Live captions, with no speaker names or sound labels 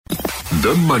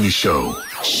The Money Show.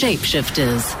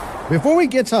 Shapeshifters. Before we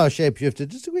get to our shapeshifter,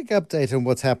 just a quick update on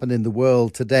what's happened in the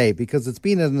world today, because it's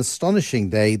been an astonishing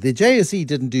day. The JSE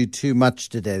didn't do too much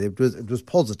today. It was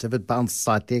positive. It bounced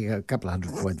slightly, a couple of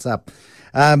hundred points up.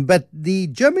 But the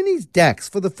Germany's DAX,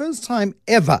 for the first time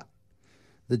ever,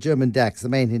 the German DAX, the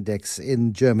main index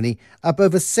in Germany, up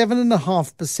over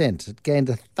 7.5%. It gained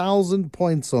 1,000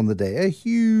 points on the day. A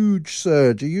huge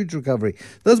surge, a huge recovery.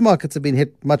 Those markets have been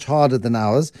hit much harder than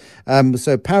ours.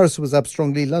 So Paris was up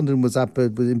strongly. London was up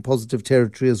in positive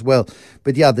territory as well.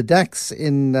 But yeah, the DAX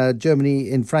in Germany,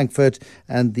 in Frankfurt,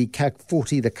 and the CAC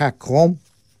 40, the CAC Grand,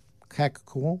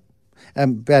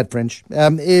 bad French,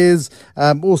 is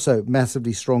also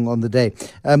massively strong on the day.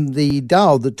 The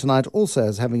Dow that tonight also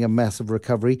is having a massive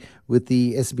recovery, with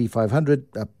the S&P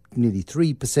 500 up nearly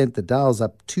 3%, the Dow's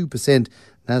up 2%,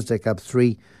 Nasdaq up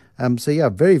 3%. So yeah,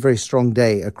 very, very strong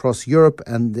day across Europe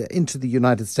and into the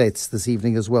United States this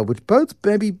evening as well, which both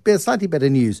maybe slightly better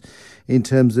news in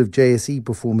terms of JSE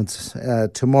performance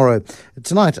tomorrow.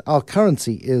 Tonight, our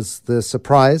currency is the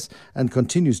surprise and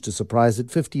continues to surprise at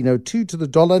 15.02 to the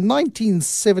dollar,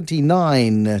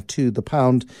 19.79 to the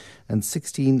pound, and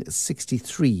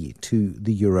 16.63 to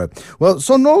the euro. Well,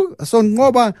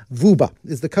 Sonqoba Vuba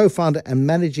is the co-founder and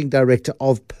managing director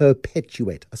of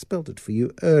Perpetuate. I spelled it for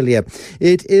you earlier.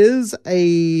 It is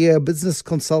a business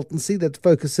consultancy that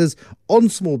focuses on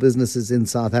small businesses in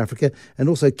South Africa and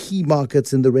also key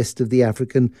markets in the rest of the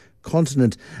African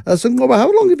continent. Sonqoba,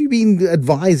 how long have you been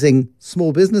advising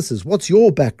small businesses? What's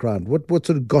your background? What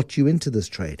sort of got you into this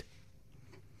trade?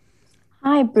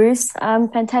 Hi, Bruce.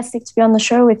 Fantastic to be on the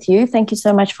show with you. Thank you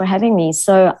so much for having me.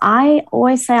 So I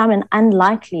always say I'm an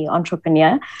unlikely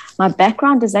entrepreneur. My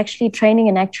background is actually training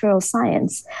in actuarial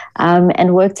science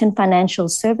and worked in financial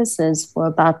services for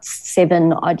about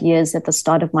 7 odd years at the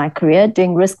start of my career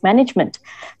doing risk management.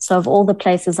 So of all the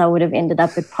places I would have ended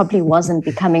up, it probably wasn't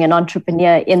becoming an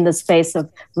entrepreneur in the space of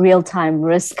real-time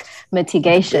risk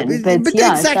mitigation. But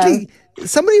yeah, exactly.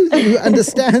 Somebody who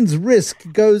understands risk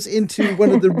goes into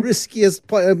one of the riskiest,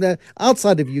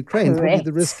 outside of Ukraine, probably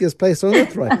the riskiest place on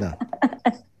earth right now.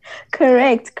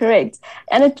 Correct.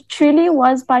 And it truly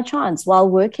was by chance. While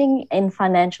working in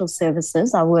financial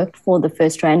services, I worked for the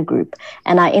FirstRand Group,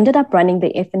 and I ended up running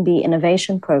the F&B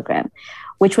Innovation Program,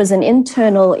 which was an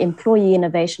internal employee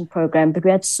innovation program. But we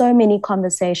had so many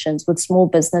conversations with small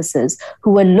businesses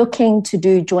who were looking to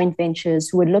do joint ventures,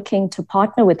 who were looking to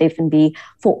partner with F&B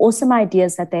for awesome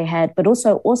ideas that they had, but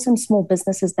also awesome small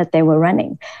businesses that they were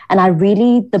running. And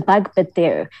the bug bit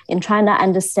there in trying to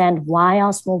understand why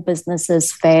our small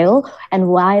businesses fail and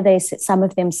why some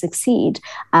of them succeed.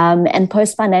 And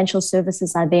post financial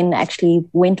services, I then actually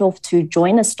went off to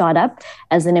join a startup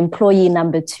as an employee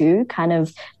number 2, kind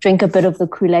of drink a bit of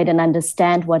the Kool-Aid and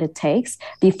understand what it takes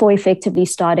before effectively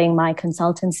starting my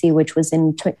consultancy, which was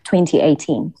in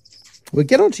 2018. We'll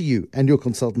get on to you and your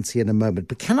consultancy in a moment,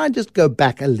 but can I just go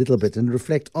back a little bit and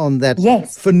reflect on that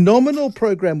phenomenal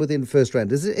program within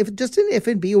FirstRand? Is it just in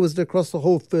FNB, or was it across the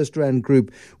whole FirstRand group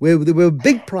where there were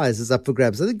big prizes up for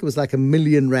grabs? I think it was like R1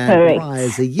 million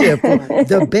prize a year for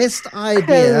the best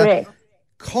idea.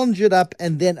 Conjured up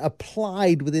and then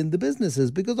applied within the businesses,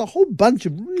 because a whole bunch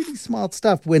of really smart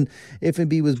stuff when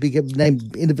FNB was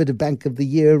named Innovative Bank of the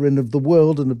Year and of the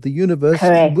world and of the universe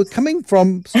were coming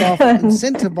from staff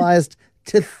incentivized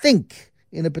to think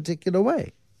in a particular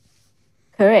way.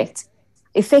 Correct.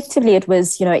 Effectively, it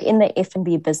was, in the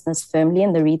F&B business firmly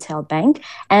in the retail bank.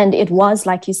 And it was,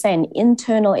 like you say, an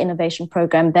internal innovation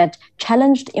program that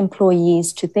challenged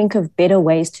employees to think of better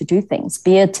ways to do things,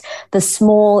 be it the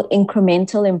small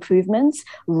incremental improvements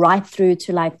right through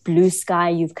to like blue sky,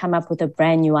 you've come up with a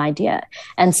brand new idea.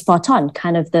 And spot on,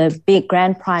 kind of the big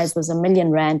grand prize was R1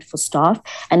 million for staff.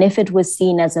 And if it was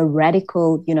seen as a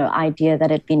radical, idea that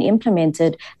had been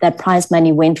implemented, that prize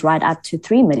money went right up to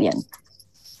 3 million.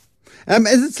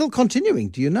 Is it still continuing?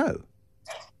 Do you know?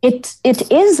 It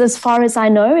is, as far as I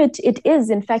know. It is.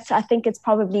 In fact, I think it's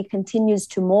probably continues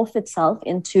to morph itself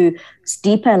into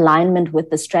deeper alignment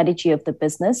with the strategy of the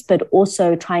business, but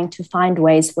also trying to find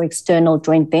ways for external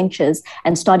joint ventures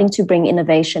and starting to bring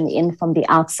innovation in from the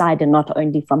outside and not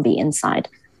only from the inside.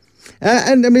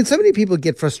 And I mean, so many people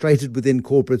get frustrated within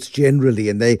corporates generally,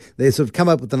 and they sort of come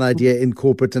up with an idea in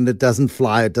corporate and it doesn't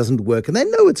fly, it doesn't work, and they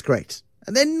know it's great.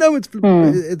 And they know it's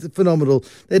phenomenal.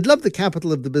 They'd love the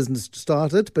capital of the business to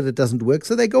start it, but it doesn't work.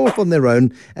 So they go off on their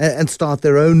own and start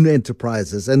their own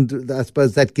enterprises. And I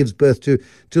suppose that gives birth to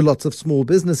lots of small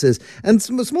businesses. And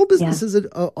small businesses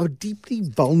are deeply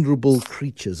vulnerable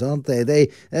creatures, aren't they? They,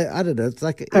 I don't know, it's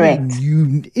like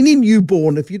any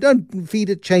newborn. If you don't feed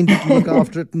it, change it, look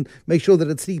after it, and make sure that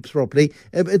it sleeps properly,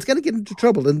 it's going to get into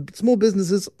trouble. And small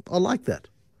businesses are like that.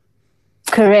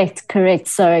 Correct.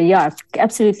 So yeah,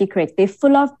 absolutely correct. They're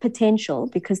full of potential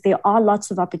because there are lots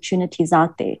of opportunities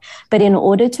out there. But in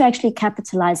order to actually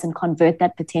capitalize and convert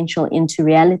that potential into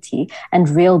reality and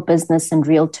real business and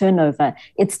real turnover,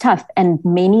 it's tough. And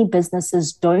many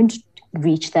businesses don't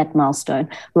reach that milestone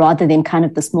rather than kind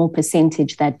of the small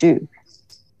percentage that do.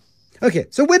 Okay,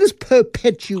 so where does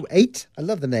Perpetuate, I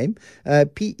love the name,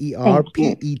 Perpetu,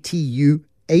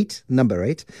 number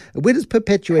 8. Where does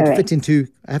Perpetuate fit into,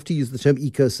 I have to use the term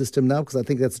ecosystem now because I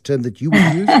think that's a term that you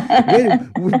would use.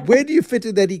 Where do you fit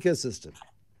in that ecosystem?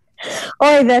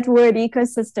 Oh, that word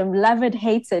ecosystem, love it,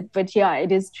 hate it. But yeah,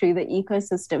 it is true, the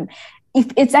ecosystem.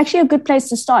 It's actually a good place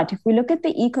to start. If we look at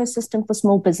the ecosystem for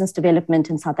small business development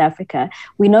in South Africa,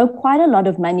 we know quite a lot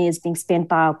of money is being spent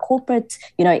by our corporate,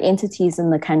 entities in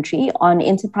the country on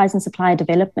enterprise and supplier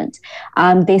development.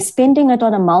 They're spending it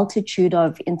on a multitude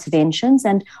of interventions,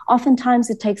 and oftentimes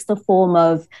it takes the form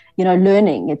of,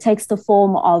 learning. It takes the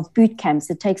form of boot camps.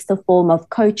 It takes the form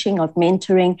of coaching, of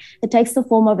mentoring. It takes the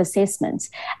form of assessments.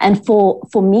 And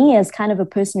for me, as kind of a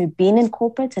person who'd been in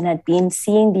corporate and had been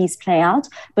seeing these play out,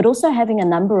 but also having a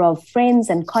number of friends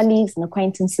and colleagues and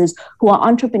acquaintances who are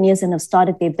entrepreneurs and have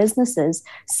started their businesses,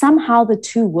 somehow the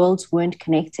two worlds weren't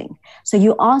connecting. So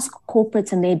you ask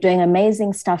corporates and they're doing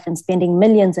amazing stuff and spending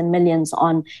millions and millions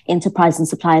on enterprise and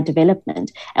supplier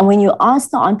development. And when you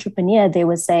ask the entrepreneur, they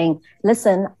were saying,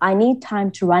 listen, I need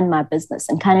time to run my business,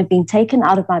 and kind of being taken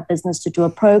out of my business to do a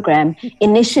program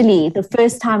initially, the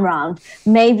first time round,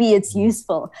 maybe it's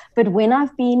useful. But when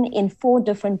I've been in 4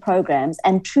 different programs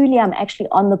and truly I'm actually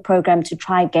on the program to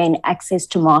try gain access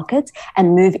to market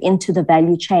and move into the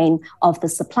value chain of the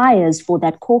suppliers for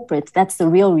that corporate, that's the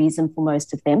real reason for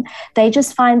most of them. They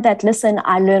just find that, listen,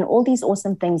 I learn all these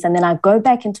awesome things and then I go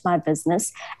back into my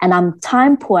business and I'm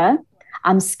time poor,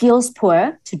 I'm skills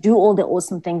poor to do all the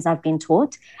awesome things I've been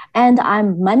taught, and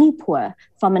I'm money poor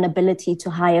from an ability to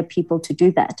hire people to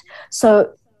do that.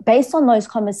 So based on those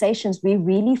conversations, we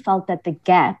really felt that the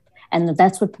gap, and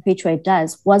that's what Perpetuate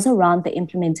does, was around the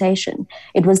implementation.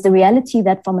 It was the reality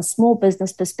that from a small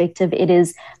business perspective, it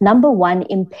is, number one,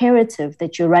 imperative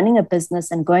that you're running a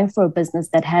business and going for a business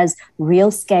that has real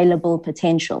scalable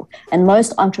potential. And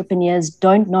most entrepreneurs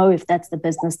don't know if that's the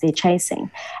business they're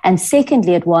chasing. And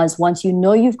secondly, it was, once you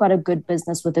know you've got a good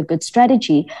business with a good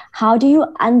strategy, how do you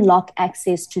unlock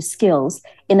access to skills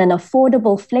in an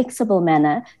affordable, flexible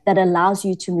manner that allows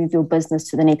you to move your business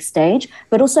to the next stage,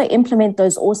 but also implement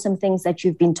those awesome things that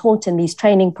you've been taught in these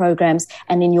training programs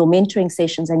and in your mentoring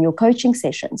sessions and your coaching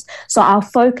sessions. So our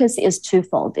focus is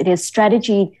twofold. It is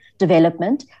strategy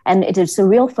development, and it is a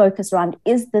real focus around,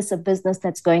 is this a business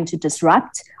that's going to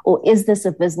disrupt, or is this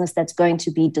a business that's going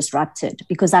to be disrupted?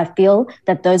 Because I feel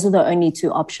that those are the only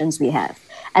 2 options we have.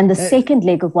 And the second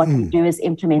leg of what we do is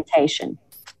implementation.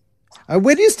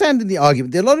 Where do you stand in the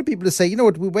argument? There are a lot of people who say, you know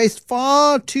what, we waste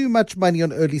far too much money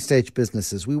on early stage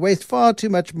businesses. We waste far too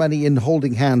much money in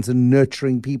holding hands and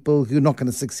nurturing people who are not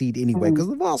going to succeed anyway, because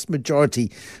the vast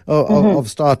majority of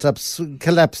startups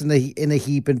collapse in a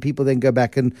heap, and people then go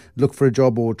back and look for a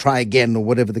job or try again or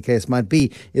whatever the case might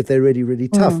be if they're really, really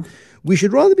tough. We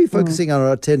should rather be focusing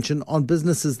our attention on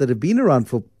businesses that have been around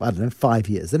for, 5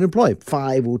 years and employ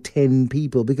 5 or 10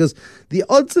 people, because the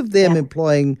odds of them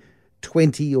employing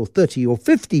 20 or 30 or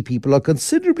 50 people are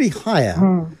considerably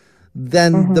higher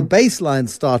than the baseline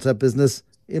startup business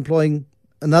employing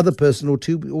another person or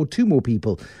two more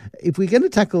people. If we're going to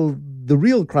tackle the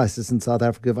real crisis in South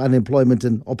Africa of unemployment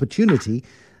and opportunity,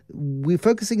 we're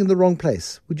focusing in the wrong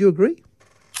place. Would you agree?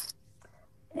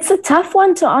 It's a tough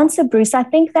one to answer, Bruce. I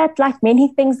think that, like many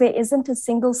things, there isn't a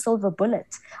single silver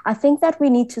bullet. I think that we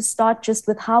need to start just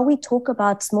with how we talk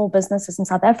about small businesses in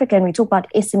South Africa, and we talk about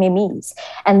SMMEs.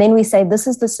 And then we say, this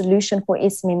is the solution for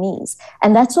SMMEs.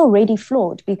 And that's already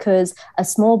flawed, because a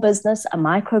small business, a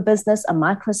micro business, a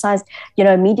micro-sized,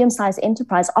 medium-sized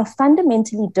enterprise are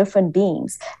fundamentally different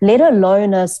beings, let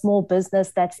alone a small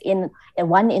business that's in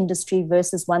one industry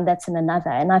versus one that's in another.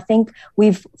 And I think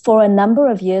we've, for a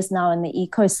number of years now in the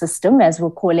ecosystem, ecosystem, as we're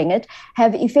calling it,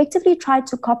 have effectively tried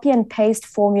to copy and paste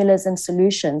formulas and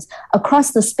solutions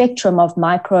across the spectrum of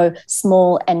micro,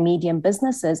 small, and medium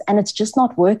businesses, and it's just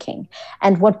not working.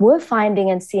 And what we're finding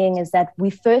and seeing is that we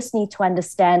first need to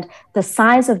understand the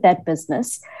size of that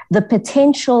business, the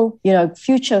potential,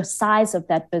 future size of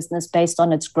that business based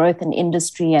on its growth in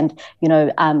industry and,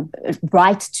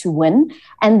 right to win,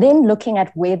 and then looking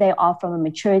at where they are from a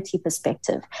maturity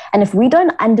perspective. And if we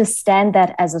don't understand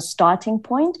that as a starting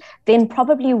point, then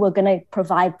probably we're going to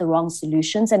provide the wrong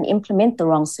solutions and implement the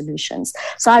wrong solutions.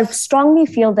 So I strongly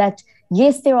feel that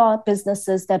yes, there are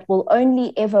businesses that will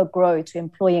only ever grow to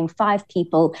employing 5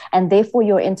 people, and therefore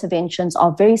your interventions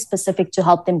are very specific to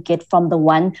help them get from the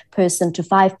 1 person to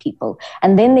 5 people.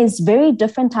 And then there's very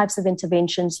different types of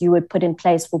interventions you would put in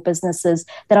place for businesses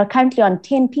that are currently on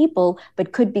 10 people,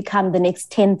 but could become the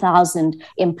next 10,000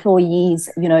 employees,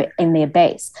 in their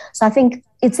base. So I think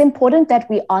it's important that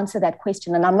we answer that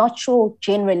question. And I'm not sure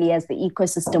generally as the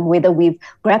ecosystem whether we've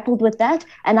grappled with that.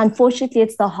 And unfortunately,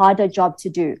 it's the harder job to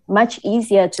do. Much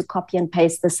easier to copy and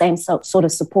paste the same sort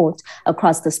of support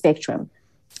across the spectrum.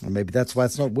 Well, maybe that's why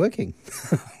it's not working.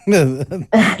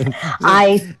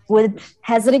 I would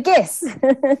hazard a guess.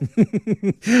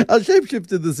 Our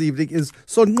shapeshifter this evening is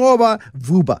Sonqoba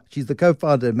Vuba. She's the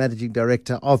co-founder and managing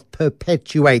director of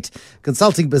Perpetuate,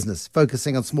 consulting business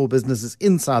focusing on small businesses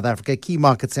in South Africa, key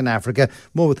markets in Africa.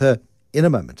 More with her in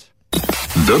a moment.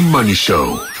 The Money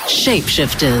Show.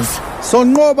 Shapeshifters.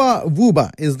 Sonqoba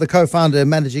Vuba is the co-founder and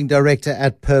managing director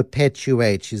at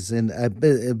Perpetuate. She's in a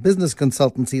business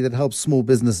consultancy that helps small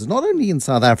businesses, not only in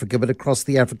South Africa, but across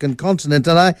the African continent.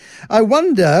 And I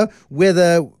wonder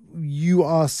whether you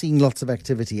are seeing lots of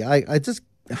activity.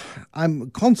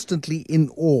 I'm constantly in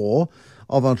awe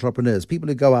of entrepreneurs, people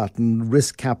who go out and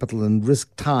risk capital and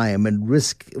risk time and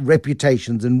risk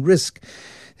reputations and risk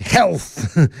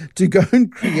health to go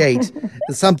and create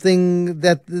something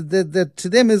that to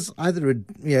them is either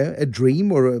a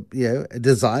dream or a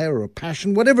desire or a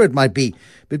passion, whatever it might be.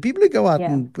 But people who go out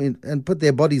and put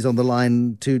their bodies on the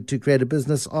line to create a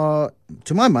business are,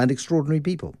 to my mind, extraordinary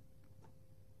people.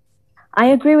 I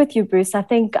agree with you, Bruce. I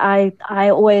think I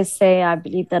always say I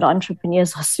believe that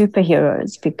entrepreneurs are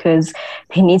superheroes because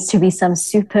there needs to be some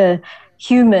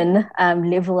superhuman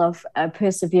level of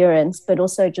perseverance, but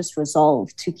also just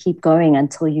resolve to keep going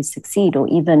until you succeed, or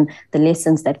even the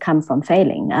lessons that come from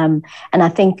failing. And I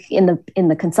think in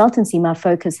the consultancy, my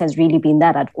focus has really been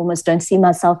that. I almost don't see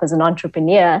myself as an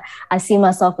entrepreneur. I see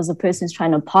myself as a person who's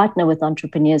trying to partner with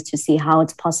entrepreneurs to see how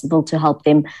it's possible to help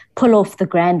them pull off the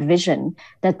grand vision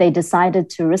that they decided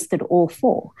to risk it all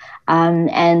for.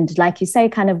 And like you say,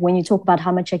 kind of when you talk about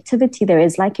how much activity there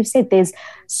is, like you said, there's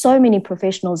so many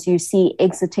professionals you see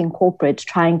exiting corporate,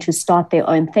 trying to start their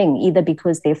own thing, either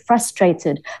because they're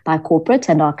frustrated by corporate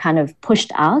and are kind of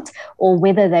pushed out, or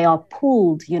whether they are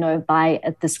pulled, by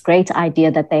this great idea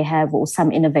that they have or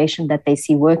some innovation that they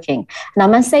see working. And I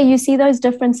must say, you see those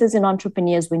differences in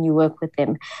entrepreneurs when you work with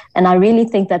them. And I really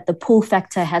think that the pull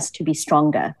factor has to be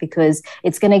stronger because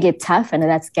it's going to get tough, and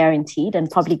that's guaranteed, and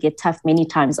probably get tough many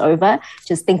times over.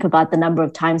 Just think about the number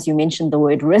of times you mentioned the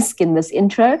word risk in this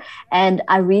intro. And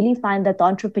I really find that the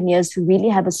entrepreneurs who really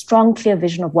have a strong, clear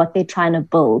vision of what they're trying to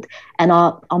build and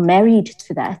are married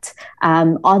to that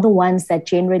are the ones that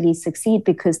generally succeed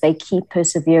because they keep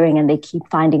persevering and they keep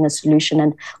finding a solution,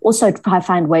 and also try to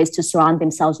find ways to surround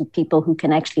themselves with people who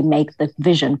can actually make the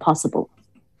vision possible.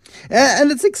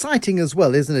 And it's exciting as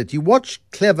well, isn't it? You watch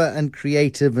clever and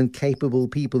creative and capable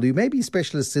people who may be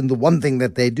specialists in the one thing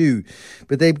that they do,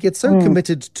 but they get so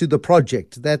committed to the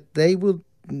project that they will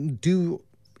do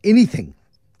anything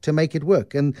to make it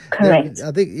work. And Correct.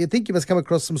 I think you must come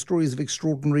across some stories of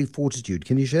extraordinary fortitude.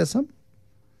 Can you share some?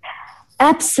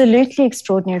 Absolutely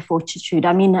extraordinary fortitude.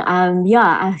 I mean,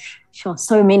 sure,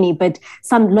 so many, but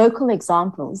some local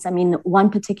examples. I mean, one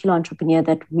particular entrepreneur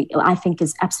that I think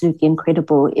is absolutely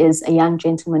incredible is a young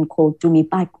gentleman called Dumi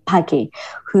Pake,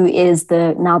 who is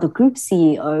now the group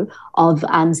CEO of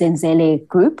Zenzele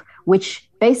Group, which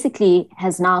basically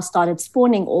has now started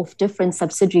spawning off different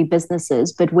subsidiary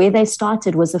businesses. But where they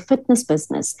started was a fitness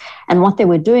business. And what they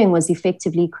were doing was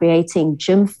effectively creating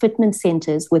gym fitness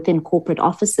centers within corporate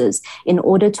offices in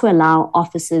order to allow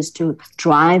offices to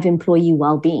drive employee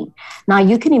well-being. Now,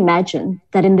 you can imagine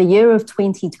that in the year of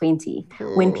 2020,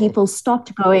 when people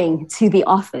stopped going to the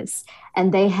office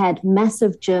and they had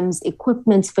massive gyms,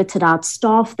 equipment fitted out,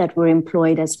 staff that were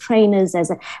employed as trainers,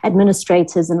 as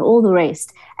administrators, and all the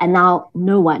rest. And now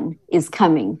no one is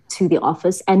coming to the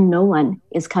office and no one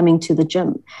is coming to the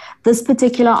gym. This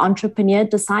particular entrepreneur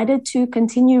decided to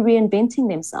continue reinventing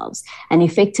themselves. And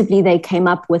effectively, they came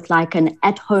up with like an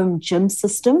at-home gym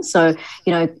system. So,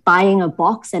 buying a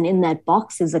box, and in that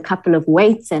box is a couple of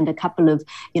weights and a couple of,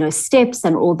 steps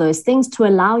and all those things to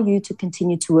allow you to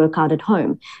continue to work out at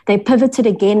home. They pivoted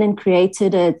again and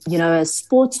created a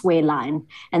sportswear line.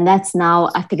 And that's now,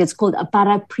 I think it's called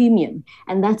Apara Premium.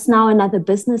 And that's now another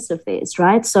business of theirs,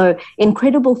 right? So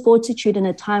incredible fortitude in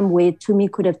a time where Tumi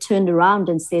could have turned around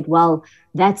and said, well,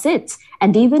 that's it.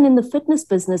 And even in the fitness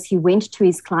business, he went to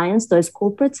his clients, those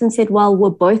corporates, and said, well, we're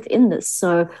both in this.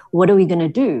 So what are we going to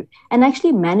do? And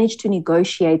actually managed to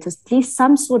negotiate at least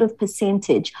some sort of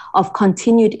percentage of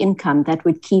continued income that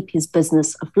would keep his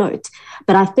business afloat.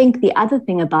 But I think the other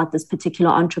thing about this particular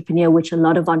entrepreneur, which a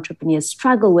lot of entrepreneurs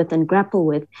struggle with and grapple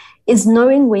with, is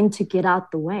knowing when to get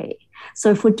out the way.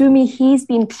 So for Tumi, he's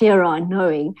been clearer on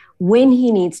knowing when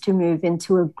he needs to move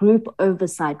into a group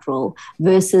oversight role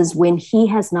versus when he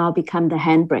has now become the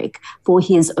handbrake for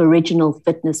his original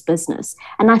fitness business.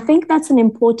 And I think that's an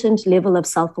important level of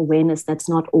self-awareness that's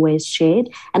not always shared.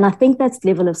 And I think that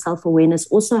level of self-awareness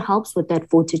also helps with that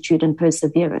fortitude and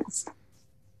perseverance.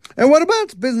 And what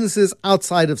about businesses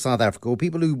outside of South Africa, or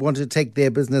people who want to take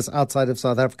their business outside of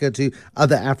South Africa to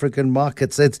other African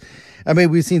markets?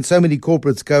 We've seen so many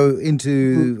corporates go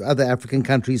into other African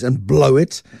countries and blow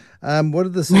it. What are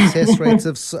the success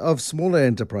rates of smaller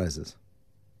enterprises?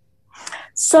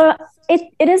 So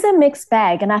it is a mixed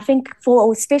bag. And I think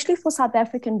especially for South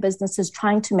African businesses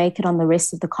trying to make it on the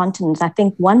rest of the continent, I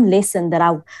think one lesson that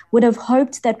I would have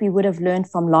hoped that we would have learned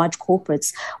from large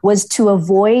corporates was to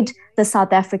avoid the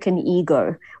South African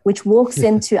ego, which walks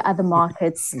into other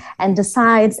markets and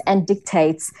decides and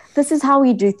dictates, this is how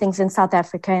we do things in South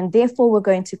Africa, and therefore we're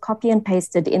going to copy and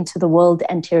paste it into the world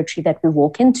and territory that we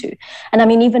walk into.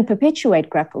 And even Perpetuate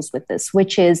grapples with this,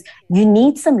 which is you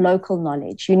need some local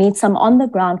knowledge. You need some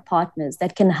on-the-ground partners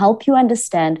that can help you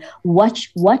understand what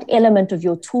element of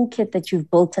your toolkit that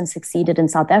you've built and succeeded in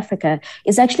South Africa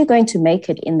is actually going to make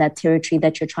it in that territory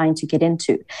that you're trying to get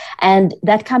into. And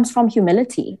that comes from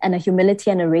humility and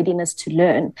a readiness to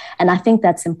learn. And I think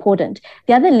that's important.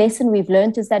 The other lesson we've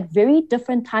learned is that very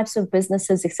different types of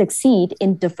businesses succeed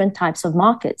in different types of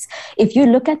markets. If you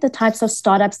look at the types of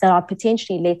startups that are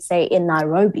potentially, let's say, in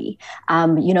Nairobi,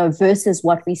 versus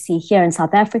what we see here in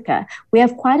South Africa, we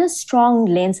have quite a strong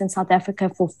lens in South Africa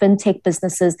for fintech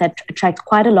businesses that attract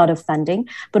quite a lot of funding,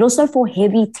 but also for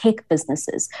heavy tech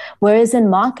businesses. Whereas in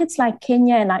markets like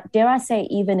Kenya and, dare I say,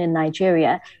 even in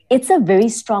Nigeria, it's a very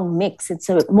strong mix. It's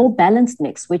a more balanced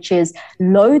mix, which is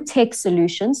low-tech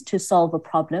solutions to solve a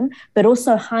problem, but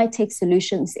also high-tech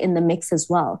solutions in the mix as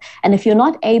well. And if you're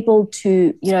not able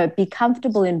to, be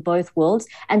comfortable in both worlds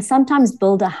and sometimes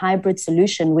build a hybrid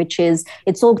solution, which is,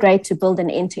 it's all great to build an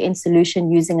end-to-end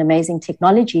solution using amazing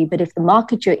technology, but if the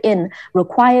market you're in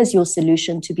requires your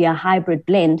solution to be a hybrid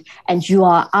blend and you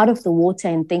are out of the water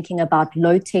and thinking about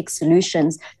low-tech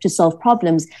solutions to solve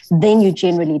problems, then you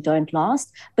generally don't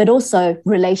last. But also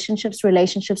relationships.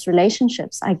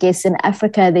 I guess in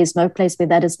Africa, there's no place where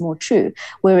that is more true,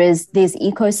 whereas there's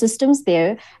ecosystems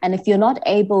there. And if you're not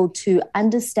able to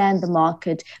understand the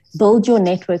market, build your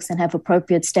networks and have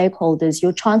appropriate stakeholders,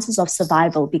 your chances of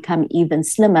survival become even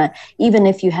slimmer, even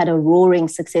if you had a roaring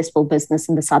successful business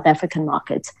in the South African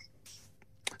market.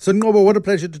 So, Nqobo, what a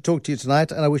pleasure to talk to you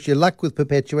tonight, and I wish you luck with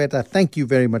Perpetuate. I thank you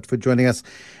very much for joining us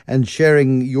and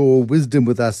sharing your wisdom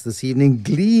with us this evening,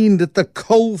 gleaned at the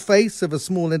coal face of a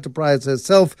small enterprise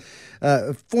herself,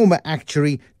 former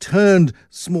actuary turned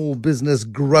small business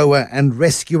grower and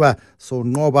rescuer,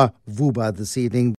 Sonqobo Vuba, this evening.